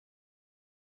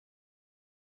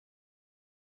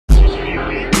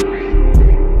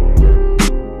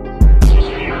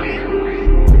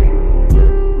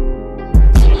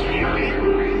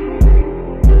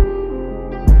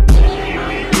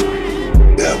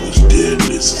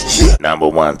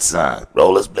#1 song.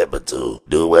 Roll a split or two.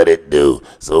 Do what it do.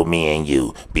 So me and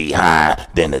you be high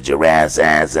than the giraffe's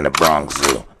ass in the Bronx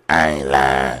Zoo. I ain't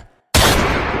lying.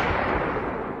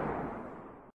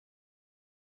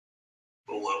 But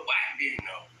what Wack didn't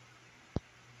know,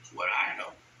 what I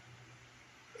know,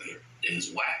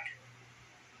 is Wack.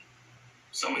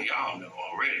 Some of y'all know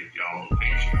already. Y'all on the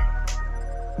page.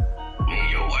 Me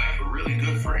and your wife are really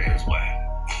good friends, Wack.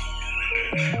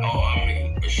 Oh, I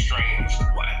mean, estranged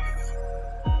wife.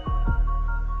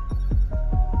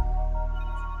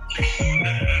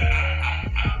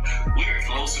 We're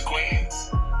close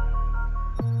acquaintance.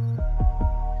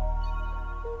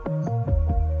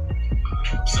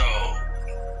 So,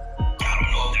 I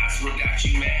don't know if that's what got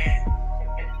you mad.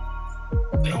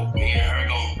 That me and her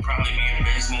gonna probably be in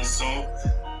business soon.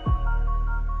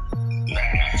 That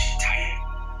got you tight.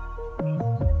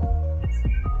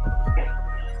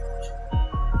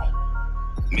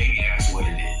 Maybe that's what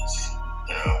it is.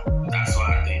 You know, that's what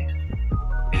I think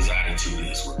his attitude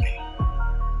is with me.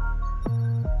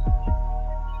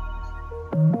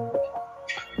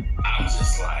 I'm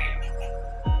just like,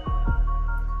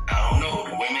 I don't know.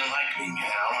 The women like me,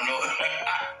 man. I don't know.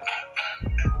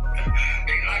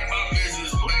 They like my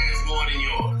business plans more than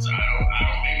yours. I don't.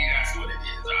 Maybe that's what it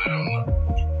is. I don't know.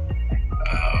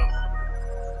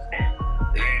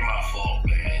 It ain't my fault,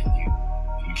 man.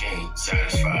 You can't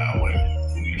satisfy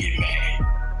women when you get mad.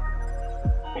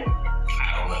 I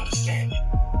don't understand it.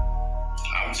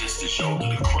 I'm just a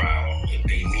shoulder to cry on if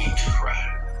they need to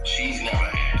cry. She's never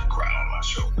had to cry on my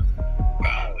shoulder.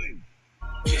 Probably.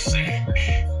 Just saying.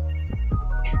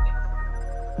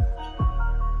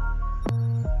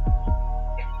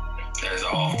 As I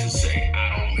often say,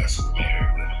 I don't mess with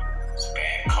married women. It's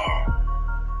bad karma.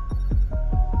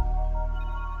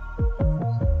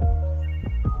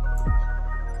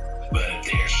 But if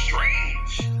they're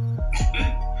strange,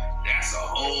 that's a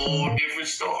whole different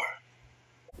story.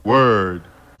 Word.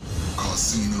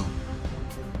 Karceno,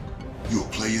 you a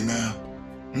player now?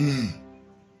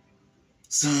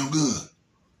 Sound good.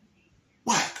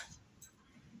 Wack.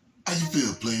 How you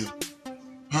feel, player?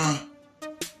 Huh?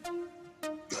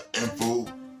 Got info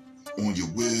on your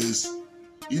whiz?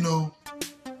 You know,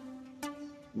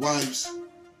 wives,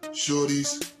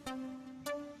 shorties,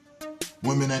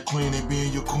 women that claim they be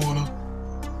in your corner?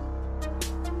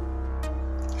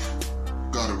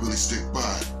 Gotta really stick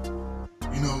by it.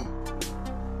 You know,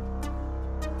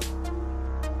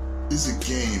 it's a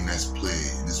game that's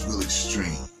played and it's real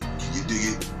extreme. Can you dig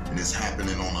it? And it's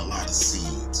happening on a lot of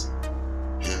scenes.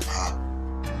 Hip hop,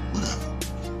 whatever.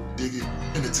 Dig it?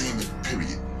 Entertainment,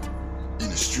 period. In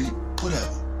the street,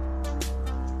 whatever.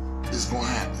 It's gonna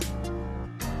happen.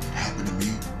 It happened to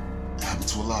me. It happened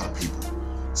to a lot of people.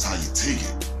 It's how you take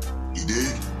it. You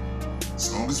dig? As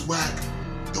long as Wack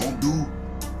don't do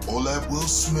all that Will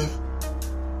Smith,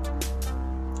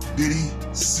 Diddy,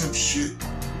 simp shit.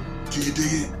 Can you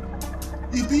dig it?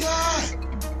 You be alright.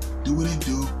 Do what it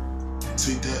do.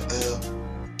 Take that L.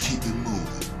 Keep it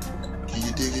moving. Can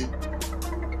you dig it?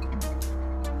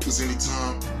 Cause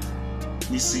anytime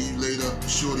we see you later,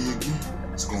 shorty again,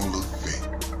 it's gonna look fake.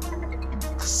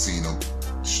 Karceno,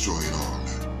 destroy it all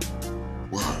now.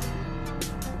 Word.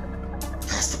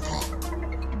 That's the part.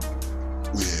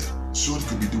 Well, shorty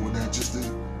could be doing that just to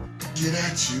get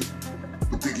at you,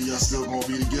 but thinking y'all still gonna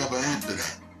be together after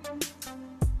that.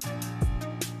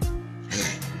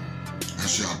 Hey,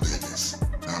 that's y'all business,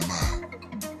 not mine.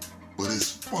 But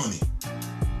it's funny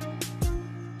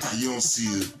how you don't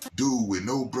see a dude with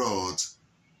no broads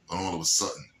and all of a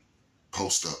sudden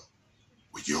post up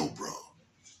with your bro.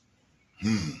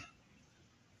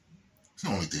 It's the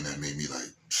only thing that made me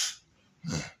like,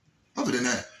 Other than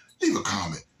that, leave a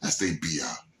comment. That's they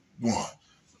BI. I'll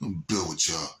build with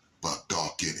y'all about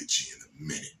dark energy in a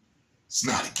minute. It's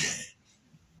not a game.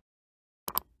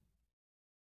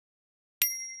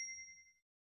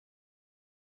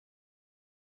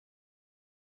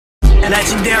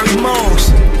 Legendary modes,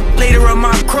 leader of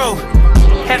my crew.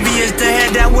 Heavy as the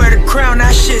head that wear the crown,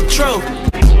 that shit true.